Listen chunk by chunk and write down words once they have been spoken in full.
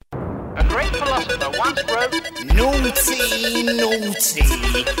customer once wrote, Naughty, naughty,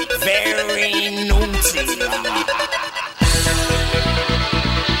 very naughty.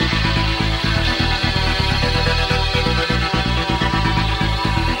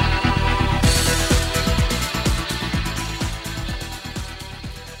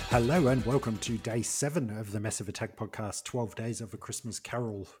 Hello and welcome to day 7 of the Massive Attack podcast, 12 Days of a Christmas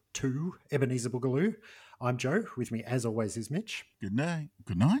Carol 2, Ebenezer Boogaloo. I'm Joe. With me, as always, is Mitch. Good night.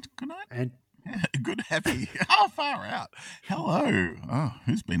 Good night. Good night. And good happy. How far out? Hello. Oh,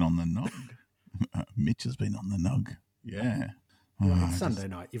 who's been on the nog? Mitch has been on the nog. Yeah. well, it's Sunday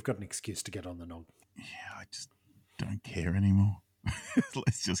night. You've got an excuse to get on the nog. Yeah, I just don't care anymore.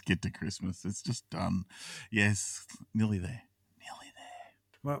 Let's just get to Christmas. It's just done. Yes, nearly there.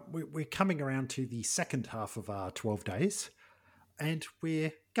 Well, we're coming around to the second half of our 12 days, and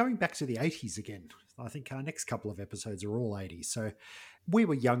we're going back to the 80s again. I think our next couple of episodes are all 80s. So we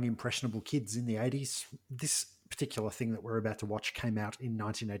were young, impressionable kids in the 80s. This particular thing that we're about to watch came out in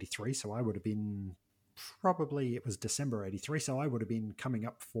 1983, so I would have been it was December 83, so I would have been coming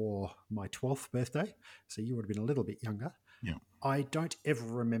up for my 12th birthday. So you would have been a little bit younger. Yeah. I don't ever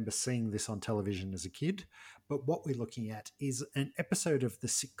remember seeing this on television as a kid, but what we're looking at is an episode of the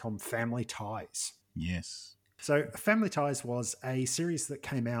sitcom Family Ties. Yes. So Family Ties was a series that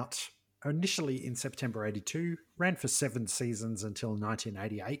came out initially in September 82, ran for 7 seasons until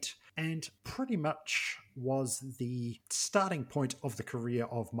 1988, and pretty much was the starting point of the career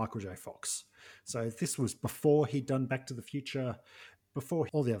of Michael J. Fox. So this was before he'd done Back to the Future, before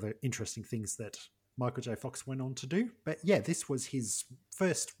all the other interesting things that Michael J. Fox went on to do. But yeah, this was his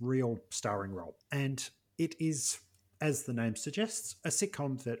first real starring role. And it is, as the name suggests, a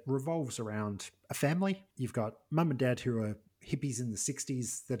sitcom that revolves around a family. You've got mum and dad who are hippies in the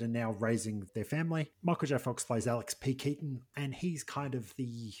 60s that are now raising their family. Michael J. Fox plays Alex P. Keaton, and he's kind of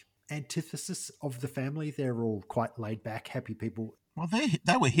the antithesis of the family. They're all quite laid back, happy people. Well, they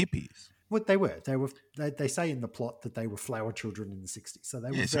were hippies. What they were. They say in the plot that they were flower children in the 60s. So they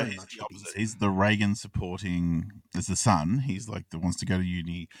were very much the opposite. hippies. He's the Reagan supporting, as the son. He's like the wants to go to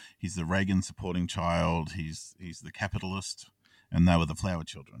uni. He's the Reagan supporting child. He's the capitalist, and they were the flower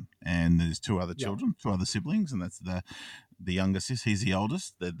children. And there's 2 other children, 2 other siblings, and that's the younger sister. He's the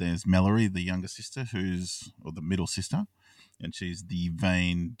oldest. There's Mallory, the younger sister, or the middle sister, and she's the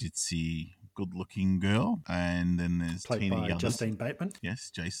vain, ditzy, good-looking girl. And then there's Played Tina by Yothers. Justine Bateman. Yes,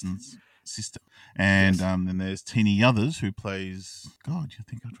 Jason's sister. And then there's Tina Yothers, who plays, God, you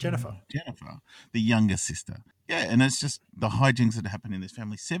think I'd Jennifer, the younger sister. Yeah, and it's just the hijinks that happen in this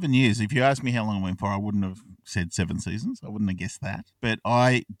family. 7 years. If you asked me how long it went for, I wouldn't have said 7 seasons. I wouldn't have guessed that. But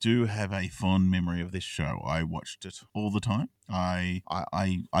I do have a fond memory of this show. I watched it all the time. I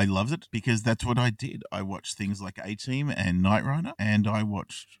loved it because that's what I did. I watched things like A-Team and Knight Rider, and I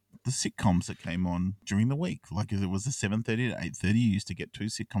watched the sitcoms that came on during the week. Like it was the 7:30 to 8:30. You used to get 2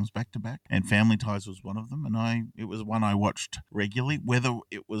 sitcoms back to back, and Family Ties was one of them. And it was one I watched regularly, whether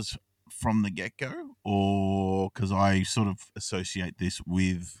it was from the get-go or because I sort of associate this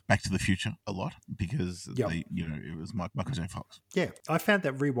with Back to the Future a lot because it was Michael J. Fox. Yeah, I found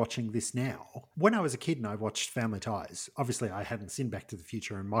that rewatching this now, when I was a kid and I watched Family Ties, obviously I hadn't seen Back to the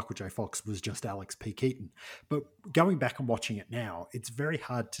Future and Michael J. Fox was just Alex P. Keaton. But going back and watching it now, it's very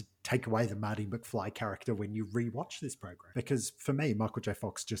hard to take away the Marty McFly character when you rewatch this program. Because for me, Michael J.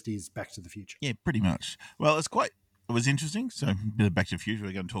 Fox just is Back to the Future. Yeah, pretty much. Well, it was interesting. So a bit of Back to the Future.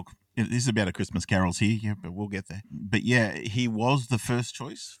 We're going to talk. This is about A Christmas Carol's here, yeah, but we'll get there. But yeah, he was the first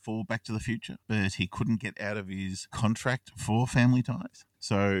choice for Back to the Future, but he couldn't get out of his contract for Family Ties.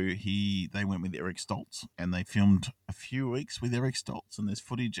 So they went with Eric Stoltz, and they filmed a few weeks with Eric Stoltz, and there's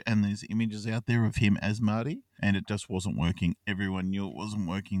footage and there's images out there of him as Marty, and it just wasn't working. Everyone knew it wasn't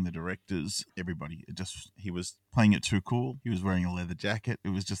working. The directors, everybody. He was playing it too cool. He was wearing a leather jacket. It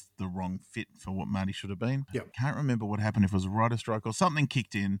was just the wrong fit for what Marty should have been. Yep. I can't remember what happened, if it was a writer's strike or something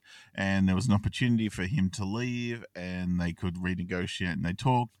kicked in, and there was an opportunity for him to leave, and they could renegotiate, and they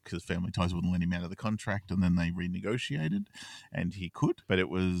talked because Family Ties wouldn't let him out of the contract, and then they renegotiated, and he could. But it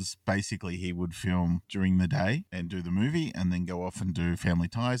was basically he would film during the day and do the movie and then go off and do Family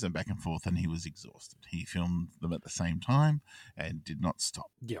Ties and back and forth, and he was exhausted. He filmed them at the same time and did not stop.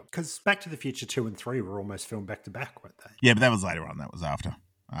 Yeah, because Back to the Future 2 and 3 were almost filmed back to back, weren't they? Yeah, but that was later on. That was after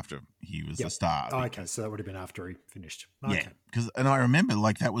he was the star. Oh, okay, so that would have been after he finished. Okay. Yeah, and I remember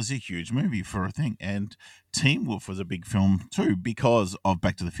that was a huge movie for a thing, and Teen Wolf was a big film too because of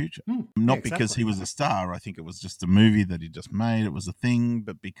Back to the Future. Not because he was a star. I think it was just a movie that he just made. It was a thing,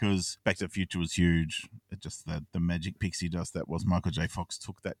 but because Back to the Future was huge, it just the magic pixie dust that was Michael J. Fox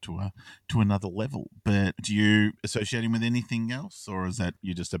took that to another level. But do you associate him with anything else, or is that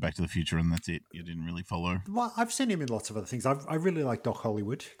you just a Back to the Future and that's it? You didn't really follow? Well, I've seen him in lots of other things. I really like Doc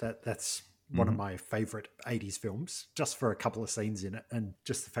Hollywood. That's one of my favourite 80s films, just for a couple of scenes in it, and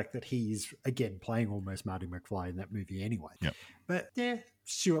just the fact that he's, again, playing almost Marty McFly in that movie anyway. Yep. But yeah,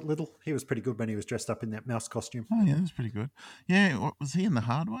 Stuart Little, he was pretty good when he was dressed up in that mouse costume. Oh, yeah, that's pretty good. Yeah, what, was he in The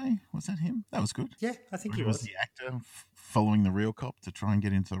Hard Way? Was that him? That was good. Yeah, I think He he was was. the actor following the real cop to try and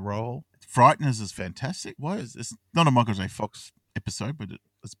get into the role. Frighteners is fantastic. Why is this not a Michael J. Fox episode, but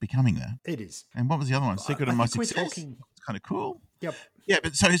it's becoming that. It is. And what was the other one? Secret of My Success. Talking... It's kind of cool. Yep. Yeah,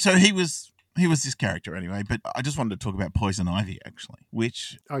 but so he was this character anyway. But I just wanted to talk about Poison Ivy actually,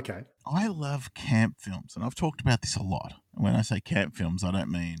 which I love camp films, and I've talked about this a lot. When I say camp films, I don't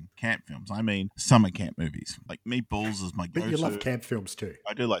mean camp films. I mean summer camp movies. Like Meatballs is my go-to. But you love camp films too.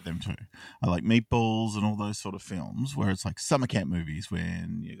 I do like them too. I like Meatballs and all those sort of films where it's like summer camp movies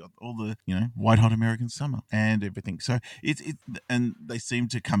when you got all the, white hot American summer and everything. So and they seem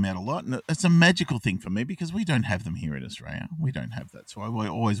to come out a lot. And it's a magical thing for me because we don't have them here in Australia. We don't have that. So I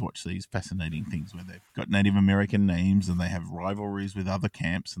always watch these fascinating things where they've got Native American names and they have rivalries with other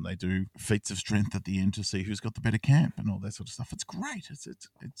camps and they do feats of strength at the end to see who's got the better camp and all that sort of stuff. It's great.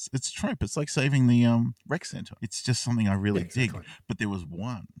 It's trope. It's like saving the rec center. It's just something I really dig. But there was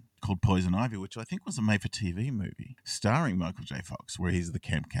one called Poison Ivy, which I think was a made-for-TV movie starring Michael J. Fox, where he's the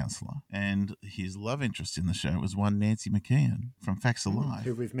camp counselor. And his love interest in the show was one Nancy McKeon from Facts of Life.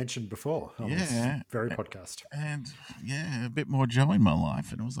 Who we've mentioned before on this very podcast. And, a bit more Joe in my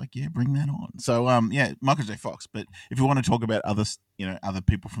life. And it was like, bring that on. So, Michael J. Fox. But if you want to talk about other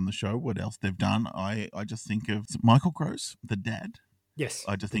people from the show, what else they've done, I just think of Michael Gross, the dad. Yes.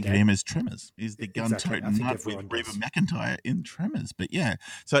 I just think of him as Tremors. He's the gun-toting nut with Reba McEntire in Tremors. But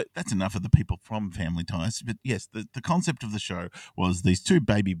so that's enough of the people from Family Ties. But yes, the concept of the show was these two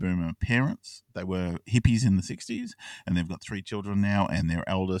baby boomer parents. They were hippies in the 60s, and they've got 3 children now, and their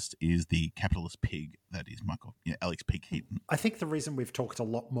eldest is the capitalist pig that is Alex P. Keaton. I think the reason we've talked a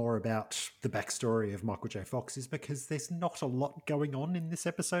lot more about the backstory of Michael J. Fox is because there's not a lot going on in this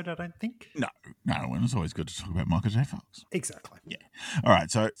episode, I don't think. No, and it's always good to talk about Michael J. Fox. Exactly. Yeah. All right,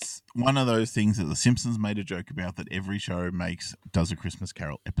 so it's one of those things that The Simpsons made a joke about that every show does a Christmas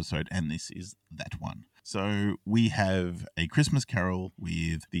Carol episode, and this is that one. So we have a Christmas Carol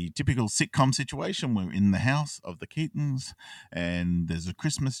with the typical sitcom situation. We're in the house of the Keatons, and there's a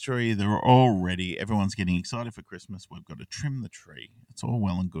Christmas tree. They're all ready. Everyone's getting excited for Christmas. We've got to trim the tree. It's all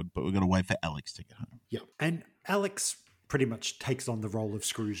well and good, but we've got to wait for Alex to get home. Yeah, and Alex pretty much takes on the role of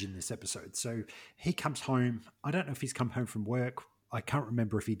Scrooge in this episode. So he comes home. I don't know if he's come home from work. I can't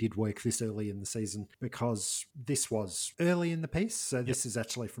remember if he did work this early in the season because this was early in the piece. So this is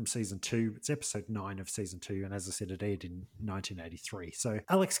actually from season 2. It's episode 9 of season 2. And as I said, it aired in 1983. So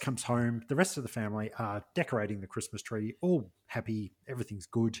Alex comes home. The rest of the family are decorating the Christmas tree, all happy. Everything's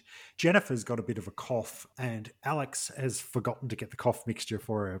good. Jennifer's got a bit of a cough and Alex has forgotten to get the cough mixture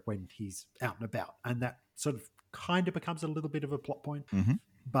for her when he's out and about. And that sort of kind of becomes a little bit of a plot point. Mm-hmm.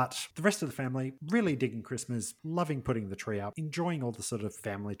 But the rest of the family really digging Christmas, loving putting the tree up, enjoying all the sort of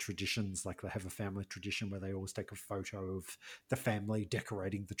family traditions. Like they have a family tradition where they always take a photo of the family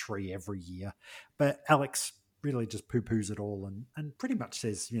decorating the tree every year. But Alex really just poo-poos it all and pretty much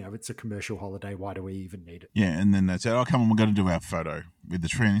says, it's a commercial holiday. Why do we even need it? Yeah, and then they said, come on, we've got to do our photo with the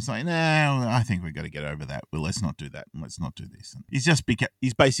tree. And he's like, no, I think we've got to get over that. Well, let's not do that and let's not do this. And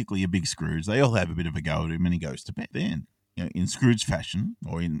he's basically a big Scrooge. They all have a bit of a go at him and he goes to bed. Then in Scrooge fashion,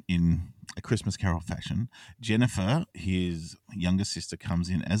 or in a Christmas Carol fashion, Jennifer, his younger sister, comes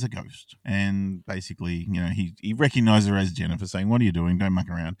in as a ghost. And basically, he recognizes her as Jennifer, saying, what are you doing? Don't muck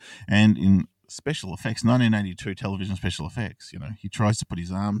around. And in special effects, 1982 television special effects, he tries to put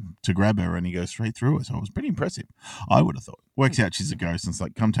his arm to grab her and he goes straight through her. So it was pretty impressive, I would have thought. Works out she's a ghost and it's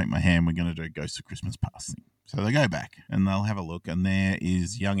like, come take my hand, we're going to do a Ghost of Christmas Past thing. So they go back and they'll have a look, and there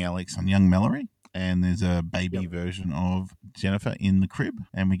is young Alex and young Mallory. And there's a baby version of Jennifer in the crib,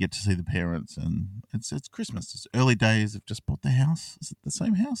 and we get to see the parents, and it's Christmas. It's early days. They've just bought the house. Is it the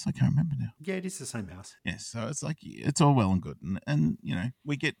same house? I can't remember now. Yeah, it is the same house. Yes, so it's like, it's all well and good. And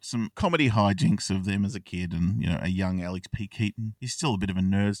we get some comedy hijinks of them as a kid, and, a young Alex P. Keaton. He's still a bit of a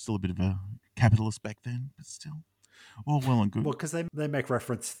nerd, still a bit of a capitalist back then, but still. All well and good. Well, because they make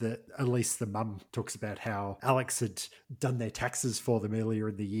reference that at least the mum talks about how Alex had done their taxes for them earlier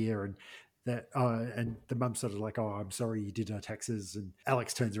in the year, and that and the mum's sort of like, oh, I'm sorry you did our taxes, and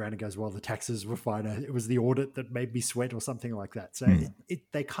Alex turns around and goes, well, the taxes were fine, it was the audit that made me sweat, or something like that. So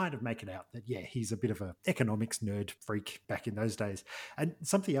they kind of make it out that, yeah, he's a bit of an economics nerd freak back in those days. And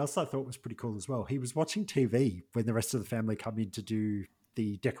something else I thought was pretty cool as well, he was watching TV when the rest of the family come in to do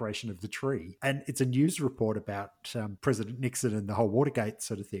the decoration of the tree, and it's a news report about President Nixon and the whole Watergate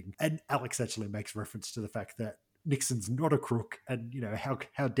sort of thing, and Alex actually makes reference to the fact that Nixon's not a crook, and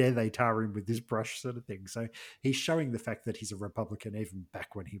how dare they tar him with this brush, sort of thing. So he's showing the fact that he's a Republican even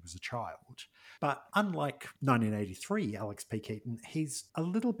back when he was a child. But unlike 1983 Alex P. Keaton, he's a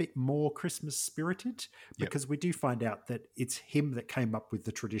little bit more Christmas spirited, because we do find out that it's him that came up with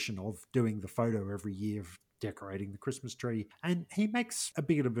the tradition of doing the photo every year of decorating the Christmas tree, and he makes a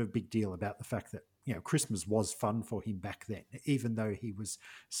bit of a big deal about the fact that Christmas was fun for him back then, even though he was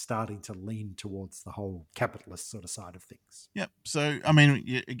starting to lean towards the whole capitalist sort of side of things. Yep. So, I mean,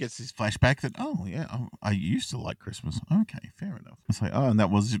 it gets this flashback that, oh, yeah, I used to like Christmas. Okay, fair enough. It's like, oh, and that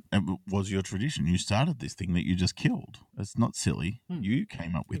was your tradition. You started this thing that you just killed. It's not silly. You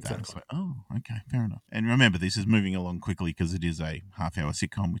came up with that. It's like, oh, okay, fair enough. And remember, this is moving along quickly because it is a half-hour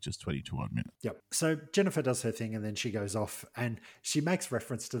sitcom, which is 22 odd minutes. Yep. So Jennifer does her thing, and then she goes off, and she makes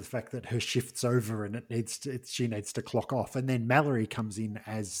reference to the fact that her shift's over and she needs to clock off. And then Mallory comes in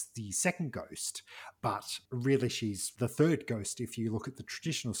as the second ghost, but really she's the third ghost if you look at the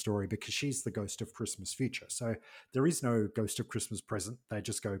traditional story, because she's the ghost of Christmas future. So there is no ghost of Christmas present. They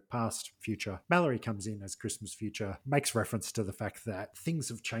just go past, future. Mallory comes in as Christmas future, makes reference to the fact that things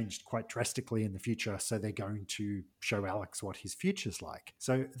have changed quite drastically in the future, so they're going to show Alex what his future's like.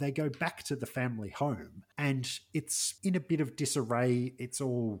 So they go back to the family home, and it's in a bit of disarray. It's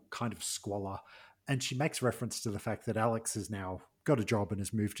all kind of squalor. And she makes reference to the fact that Alex has now got a job and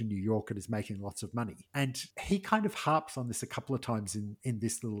has moved to New York and is making lots of money. And he kind of harps on this a couple of times in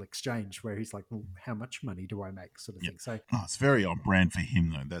this little exchange where he's like, well, how much money do I make, sort of thing. So it's very on brand for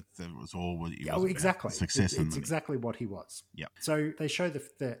him, though. That was all what he was exactly. About. Success. It's exactly what he was. Yeah. So they show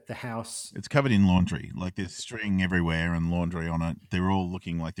the house. It's covered in laundry. Like there's string everywhere and laundry on it. They're all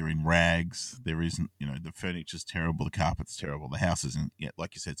looking like they're in rags. There isn't, the furniture's terrible. The carpet's terrible. The house isn't yet,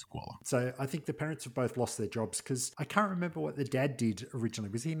 like you said, squalor. So I think the parents have both lost their jobs, because I can't remember what the dad did originally.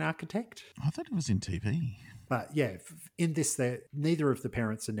 Was he an architect? I thought it was in TV. But yeah, in this, neither of the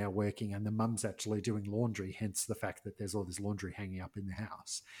parents are now working, and the mum's actually doing laundry, hence the fact that there's all this laundry hanging up in the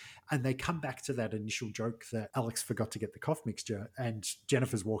house. And they come back to that initial joke that Alex forgot to get the cough mixture, and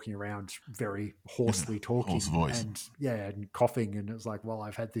Jennifer's walking around very hoarsely talking. Hoarse voice. And coughing, and it's like, well,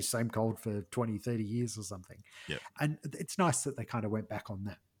 I've had this same cold for 20, 30 years or something. Yep. And it's nice that they kind of went back on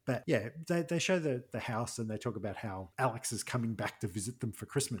that. But yeah, they show the house, and they talk about how Alex is coming back to visit them for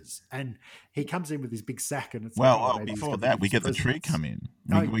Christmas. And he comes in with his big sack, and it's before that, we get the tree come in.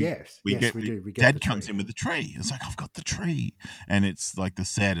 We do. Dad comes in with the tree. It's like, I've got the tree. And it's like the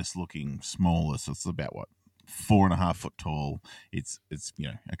saddest looking, smallest. It's about 4.5 foot tall. It's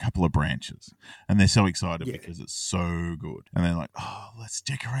a couple of branches, and they're so excited because it's so good. And they're like, oh, let's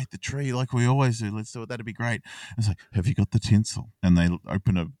decorate the tree like we always do. Let's do it. That'd be great. And it's like, have you got the tinsel? And they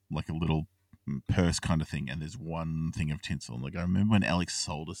open a little purse kind of thing, and there's one thing of tinsel, and they go, remember when Alex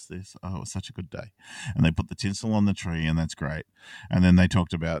sold us this? Oh, it was such a good day. And they put the tinsel on the tree, and that's great. And then they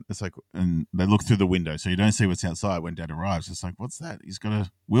talked about, it's like, and they look through the window so you don't see what's outside when Dad arrives. It's like, what's that? He's got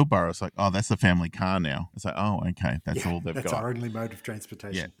a wheelbarrow. It's like, oh, that's the family car now. It's like, oh, okay, that's all they've got. That's our only mode of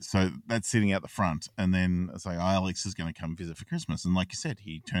transportation. Yeah, so that's sitting out the front, and then it's like, oh, Alex is going to come visit for Christmas. And like you said,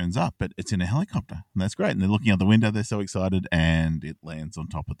 he turns up, but it's in a helicopter, and that's great. And they're looking out the window, they're so excited, and it lands on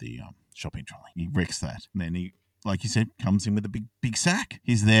top of the shopping trolley. He wrecks that. And then he, like you said, comes in with a big sack.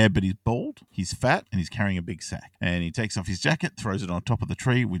 He's there, but he's bald, he's fat, and he's carrying a big sack. And he takes off his jacket, throws it on top of the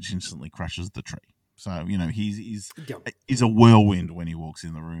tree, which instantly crushes the tree. So, he's a whirlwind when he walks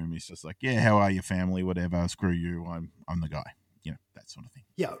in the room. He's just like, yeah, how are you, family? Whatever, screw you, I'm the guy. That sort of thing.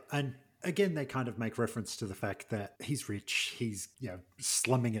 Yeah, and again, they kind of make reference to the fact that he's rich, he's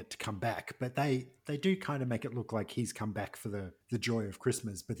slumming it to come back, but they do kind of make it look like he's come back for the joy of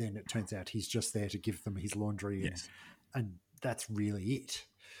Christmas, but then it turns out he's just there to give them his laundry, and that's really it.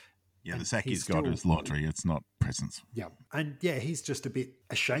 Yeah, the sack he's got is laundry, it's not presents. Yeah, and he's just a bit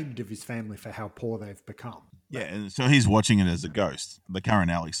ashamed of his family for how poor they've become. Yeah, and so he's watching it as a ghost. The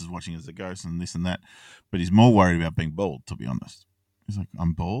current Alex is watching it as a ghost and this and that, but he's more worried about being bald, to be honest. He's like,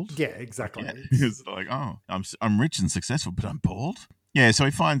 I'm bald? Yeah, exactly. Yeah. He's like, oh, I'm rich and successful, but I'm bald? Yeah, so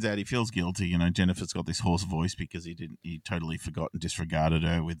he finds out, he feels guilty. Jennifer's got this hoarse voice because he totally forgot and disregarded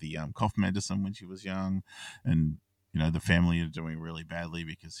her with the cough medicine when she was young. And the family are doing really badly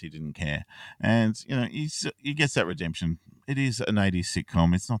because he didn't care. And, he gets that redemption. It is an 80s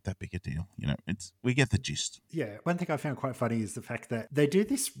sitcom. It's not that big a deal. We get the gist. Yeah. One thing I found quite funny is the fact that they do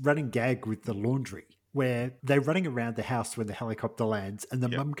this running gag with the laundry, where they're running around the house when the helicopter lands, and the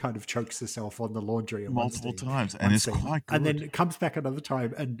mum kind of chokes herself on the laundry multiple times, and it's quite good. And then it comes back another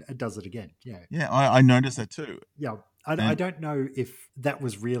time and does it again. Yeah. Yeah, I noticed that too. Yeah. I don't know if that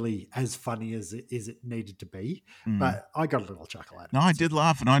was really as funny as it needed to be, but I got a little chuckle out of it. No, I did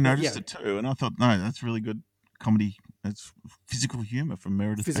laugh, and I noticed it too, and I thought, no, that's really good comedy. That's physical humor from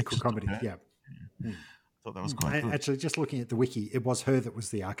Meredith. Physical comedy, yeah. I thought that was quite good. Actually, just looking at the wiki, it was her that was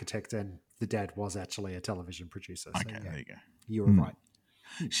the architect, and the dad was actually a television producer. So, okay, there you go. You were right.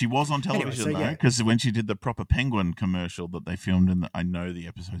 She was on television, though, because when she did the Proper Penguin commercial that they filmed, and I know the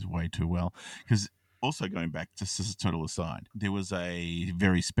episodes way too well, because also going back, just as a total aside, there was a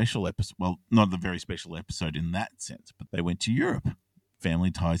very special episode, well, not a very special episode in that sense, but they went to Europe,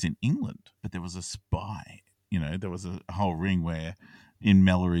 Family Ties in England, but there was a spy, there was a whole ring where in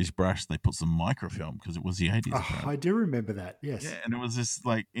Mallory's brush they put some microfilm because it was the 80s. Oh, I do remember that, yes. Yeah, and it was this,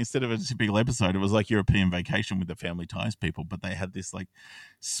 like, instead of a typical episode, it was like European Vacation with the Family Ties people, but they had this, like,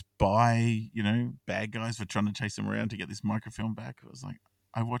 spy, bad guys were trying to chase them around to get this microfilm back. It was like,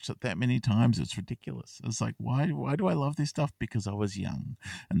 I watched it that many times. It's ridiculous. It's like, why do I love this stuff? Because I was young,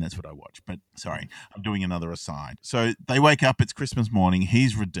 and that's what I watched. But sorry, I'm doing another aside. So they wake up. It's Christmas morning.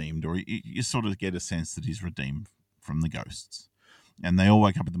 He's redeemed, or you sort of get a sense that he's redeemed from the ghosts. And they all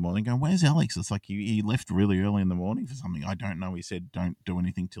wake up in the morning going, where's Alex? It's like he left really early in the morning for something. I don't know. He said, don't do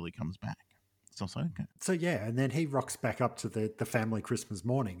anything till he comes back. It's also okay. So, yeah, and then he rocks back up to the family Christmas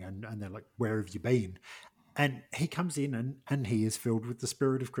morning, and they're like, where have you been? And he comes in and he is filled with the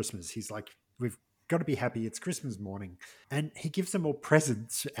spirit of Christmas. He's like, we've got to be happy. It's Christmas morning. And he gives them all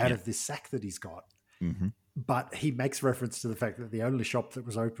presents out of this sack that he's got. Mm-hmm. But he makes reference to the fact that the only shop that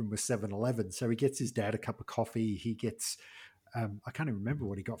was open was 7-Eleven. So he gets his dad a cup of coffee. He gets, I can't even remember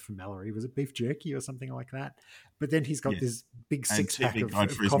what he got from Mallory. Was it beef jerky or something like that? But then he's got this big six-pack of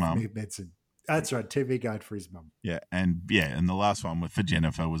coffee medicine. That's right, TV guide for his mum. Yeah, and the last one for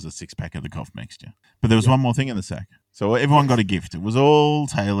Jennifer was a 6-pack of the cough mixture. But there was one more thing in the sack. So everyone got a gift. It was all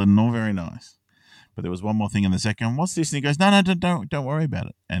tailored and all very nice. But there was one more thing in the sack. And what's this? And he goes, no, don't worry about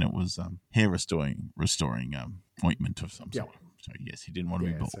it. And it was hair restoring ointment of some sort. So yes, he didn't want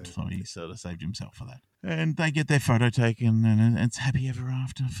to be bald, so he sort of saved himself for that. And they get their photo taken, and it's happy ever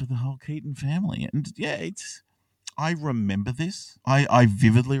after for the whole Keaton family. And yeah, I remember this. I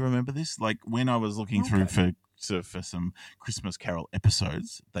vividly remember this. Like when I was looking through for some Christmas Carol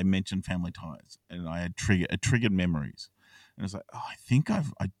episodes, they mentioned Family Ties, and I had triggered memories. And it's like, oh, I think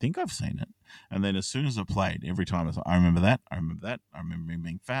I've seen it. And then as soon as it played, every time it's like, I remember that. I remember him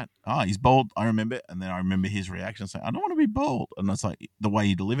being fat. Ah, he's bald. I remember it. And then I remember his reaction saying, I don't want to be bald. And it's like the way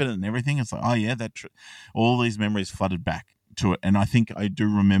he delivered it and everything. It's like, oh yeah, all these memories flooded back to it. And I think I do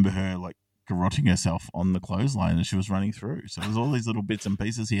remember her like garroting herself on the clothesline as she was running through. So there's all these little bits and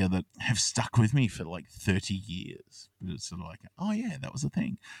pieces here that have stuck with me for like 30 years. But it's sort of like, oh yeah, that was a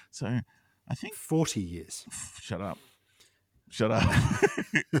thing. So I think 40 years. Shut up.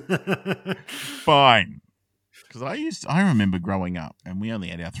 Fine. Because I remember growing up and we only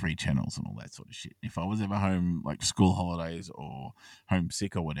had our 3 channels and all that sort of shit. If I was ever home, like school holidays or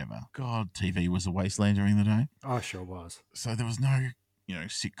homesick or whatever, God, TV was a wasteland during the day. Oh, sure was. So there was no,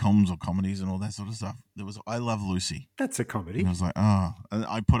 sitcoms or comedies and all that sort of stuff. There was I Love Lucy. That's a comedy. And I was like, oh. And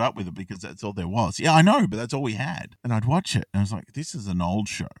I put up with it because that's all there was. Yeah, I know, but that's all we had. And I'd watch it. And I was like, this is an old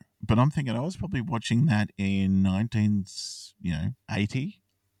show. But I'm thinking I was probably watching that in 1980.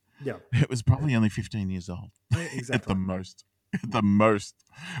 Yeah. It was probably only 15 years old. Exactly. At the most. At the most.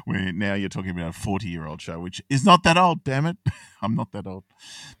 Where now you're talking about a 40-year-old show, which is not that old, damn it. I'm not that old.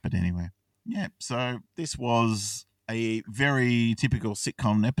 But anyway. Yeah, so this was a very typical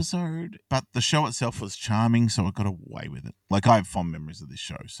sitcom episode, but the show itself was charming, so it got away with it. Like, I have fond memories of this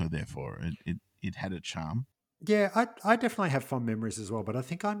show, so therefore it had a charm. Yeah, I definitely have fond memories as well, but I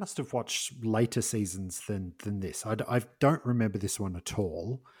think I must have watched later seasons than this. I don't remember this one at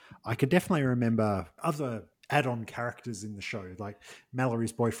all. I could definitely remember other add-on characters in the show, like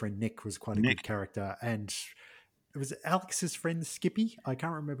Mallory's boyfriend Nick was quite a good character, and it was Alex's friend Skippy. I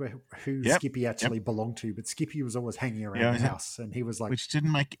can't remember who Skippy actually belonged to, but Skippy was always hanging around the house, and he was like... Which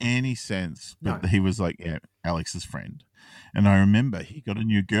didn't make any sense, but he was like, Alex's friend. And I remember he got a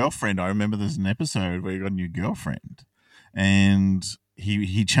new girlfriend. I remember there's an episode where he got a new girlfriend, and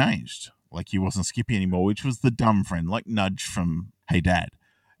he changed. Like, he wasn't Skippy anymore, which was the dumb friend, like Nudge from Hey Dad.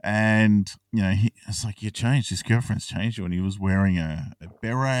 And, it's like, you changed. His girlfriend's changed you. And he was wearing a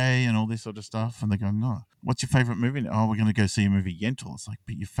beret and all this sort of stuff. And they're going, no. What's your favourite movie? Oh, we're going to go see a movie, Yentl. It's like,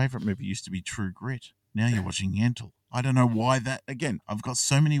 but your favourite movie used to be True Grit. Now you're watching Yentl. I don't know why that. Again, I've got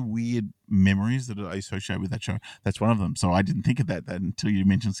so many weird memories that I associate with that show. That's one of them. So I didn't think of that until you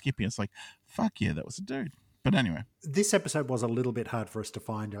mentioned Skippy. It's like, fuck yeah, that was a dude. But anyway. This episode was a little bit hard for us to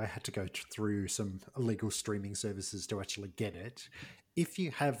find. I had to go through some illegal streaming services to actually get it. If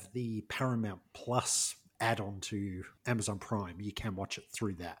you have the Paramount Plus add-on to Amazon Prime, you can watch it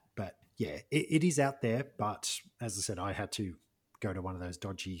through that. But yeah, it is out there. But as I said, I had to go to one of those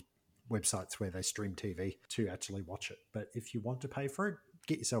dodgy websites where they stream TV to actually watch it. But if you want to pay for it,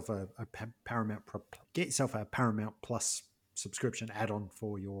 get yourself a Paramount Plus subscription add-on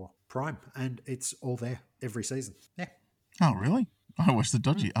for your Prime, and it's all there every season. Yeah. Oh, really? I watched the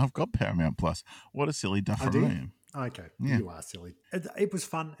dodgy. I've got Paramount Plus. What a silly duffer I am. Okay, yeah. You are silly. It was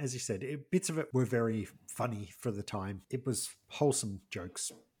fun, as you said. Bits of it were very funny for the time. It was wholesome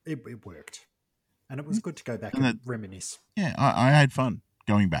jokes. It worked. And it was good to go back and reminisce. Yeah, I had fun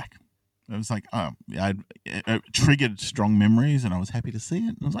going back. It was like, it triggered strong memories, and I was happy to see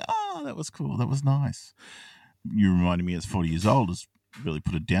it. And I was like, that was cool. That was nice. You reminded me as 40 years old has really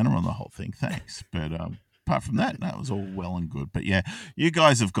put a downer on the whole thing. Thanks. But apart from that was all well and good. But yeah, you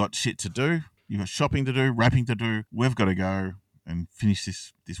guys have got shit to do. You've got shopping to do, wrapping to do. We've got to go and finish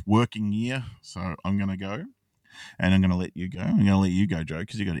this working year. So I'm going to go, and I'm going to let you go. I'm going to let you go, Joe,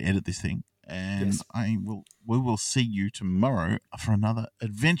 because you've got to edit this thing. And yes. We will see you tomorrow for another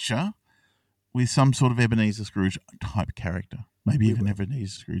adventure with some sort of Ebenezer Scrooge type character. Maybe even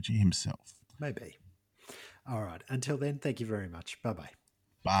Ebenezer Scrooge himself. Maybe. All right. Until then, thank you very much. Bye-bye.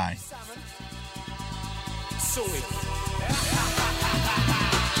 Bye. Sweet.